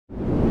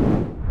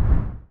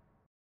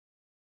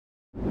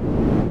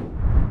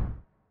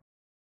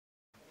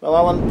Well,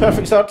 Alan,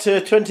 perfect start to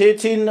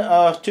 2018, a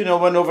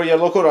 2-0 win over your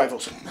local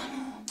rivals.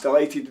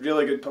 Delighted,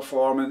 really good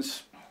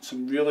performance,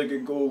 some really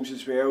good goals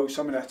as well.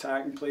 Some of the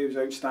attacking play was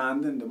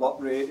outstanding, the work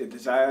rate, the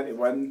desire to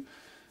win,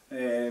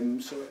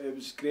 so it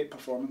was a great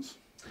performance.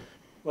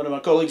 One of my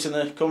colleagues in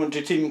the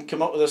commentary team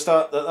came up with a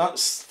stat that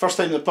that's the first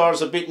time the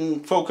Pars have beaten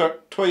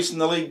Falkirk twice in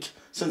the league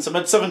since the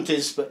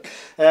mid-70s,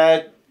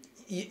 but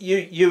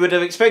you would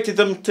have expected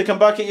them to come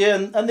back at you,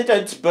 and they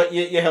did, but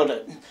you held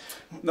it.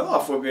 No, I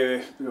thought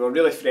we were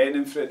really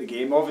threatening throughout the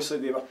game. Obviously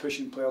they were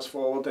pushing players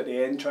forward at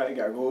the end, trying to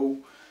get a goal.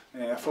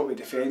 I thought we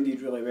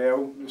defended really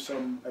well with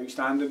some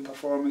outstanding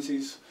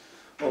performances.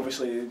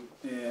 Obviously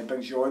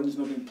Big John's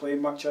not been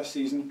playing much this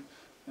season,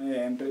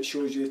 but it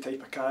shows you the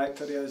type of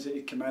character he is, that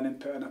he come in and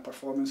put in a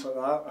performance like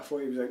that. I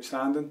thought he was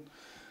outstanding.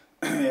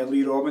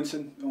 Lee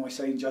Robinson only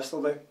signed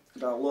yesterday,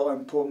 did a lot of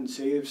important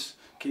saves,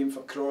 came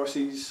for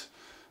crosses,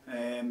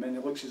 and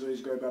it looks as though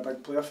he's going to be a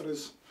big player for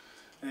us.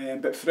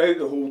 But throughout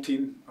the whole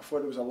team, I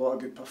thought there was a lot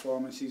of good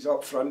performances.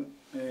 Up front,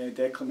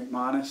 Declan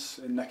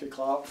McManus and Nicky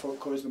Clark thought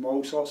caused them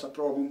all sorts of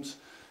problems,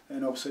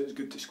 and obviously it was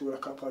good to score a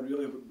couple of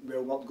really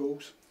well worked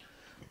goals.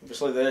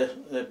 Obviously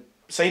the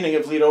signing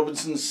of Lee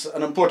Robinson's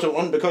an important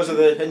one because of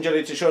the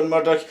injury to Sean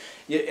Murdoch.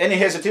 Any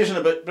hesitation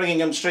about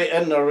bringing him straight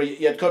in, or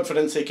you had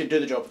confidence he could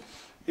do the job?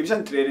 He was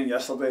in training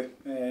yesterday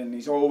and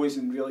he's always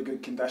in really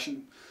good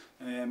condition.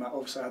 I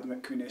obviously had him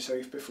at Queen of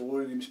South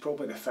before and he was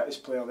probably the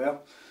fittest player there.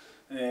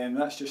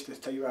 That's just the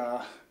type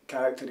of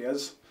character he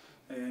is.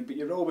 But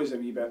you're always a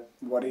wee bit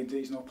worried that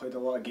he's not played a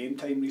lot of game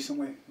time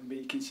recently. But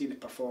you can see the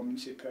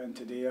performance he put in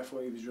today. I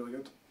thought he was really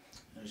good.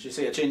 As you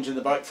say, a change in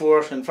the back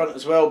four in front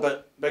as well,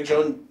 but Big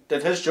John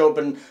did his job,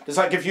 and does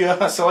that give you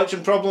a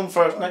selection problem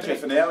for next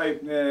week?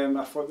 Definitely.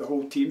 I thought the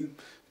whole team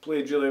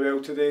played really well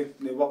today.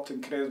 They worked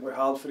incredibly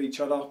hard for each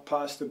other,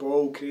 passed the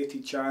ball,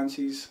 created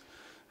chances,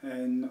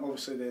 and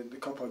obviously the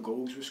couple of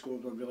goals we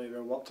scored were really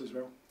well worked as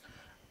well.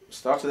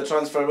 Start of the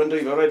transfer window,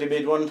 you've already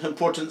made one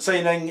important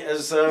signing.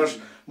 Is there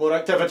more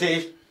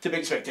activity to be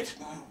expected?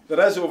 There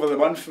is over the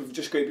month. We've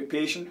just got to be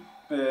patient.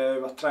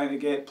 We're trying to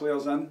get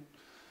players in.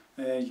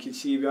 You can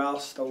see we are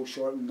still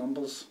short in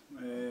numbers.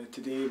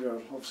 Today we're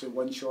obviously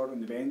one short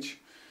on the bench.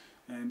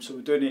 So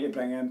we do need to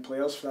bring in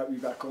players for that wee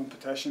bit of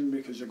competition,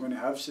 because you're going to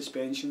have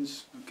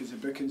suspensions, because the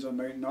bookings are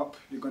mounting up.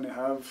 You're going to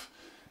have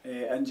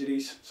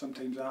injuries,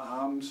 sometimes that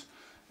harms.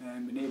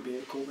 We need to be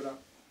able to cope with that.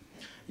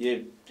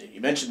 You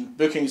mentioned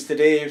bookings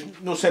today,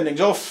 no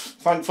sendings off,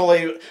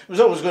 thankfully. It was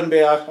always going to be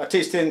a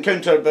tasty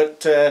encounter,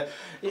 but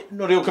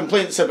no real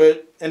complaints about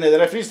any of the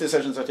referee's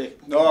decisions, I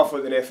take. No, I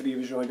thought the referee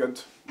was really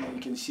good. You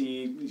can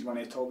see he's one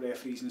of the top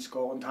referees in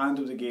Scotland,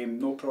 handled the game,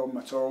 no problem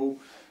at all,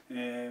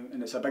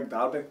 and it's a big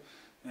derby.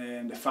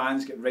 The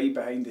fans get right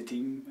behind the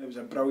team. It was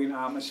a brilliant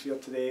atmosphere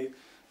today,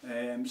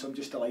 so I'm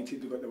just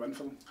delighted we got the win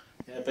for them.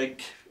 Yeah,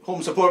 big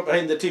home support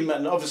behind the team,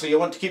 and obviously you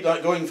want to keep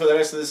that going for the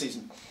rest of the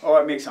season. Oh,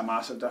 it makes a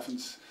massive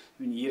difference.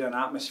 When you hear an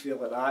atmosphere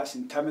like that, it's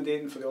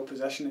intimidating for the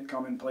opposition to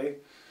come and play,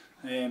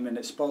 and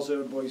it spurs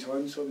our boys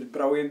on, so it was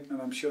brilliant,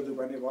 and I'm sure they're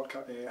going to work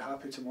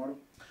happy tomorrow.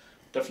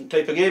 Different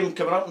type of game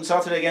coming up on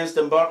Saturday against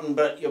Dunfermline,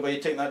 but you'll be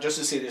taking that just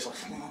as seriously.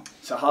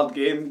 It's a hard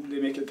game, they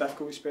make it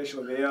difficult,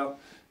 especially there.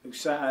 They'll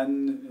sit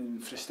in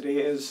and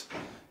frustrate us.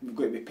 We've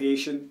got to be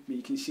patient, but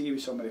you can see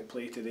with some of the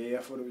play today, I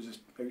thought it was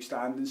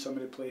outstanding, some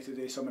of the play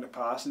today, some of the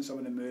passing, some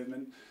of the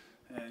movement,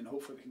 and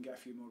hopefully we can get a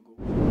few more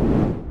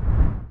goals.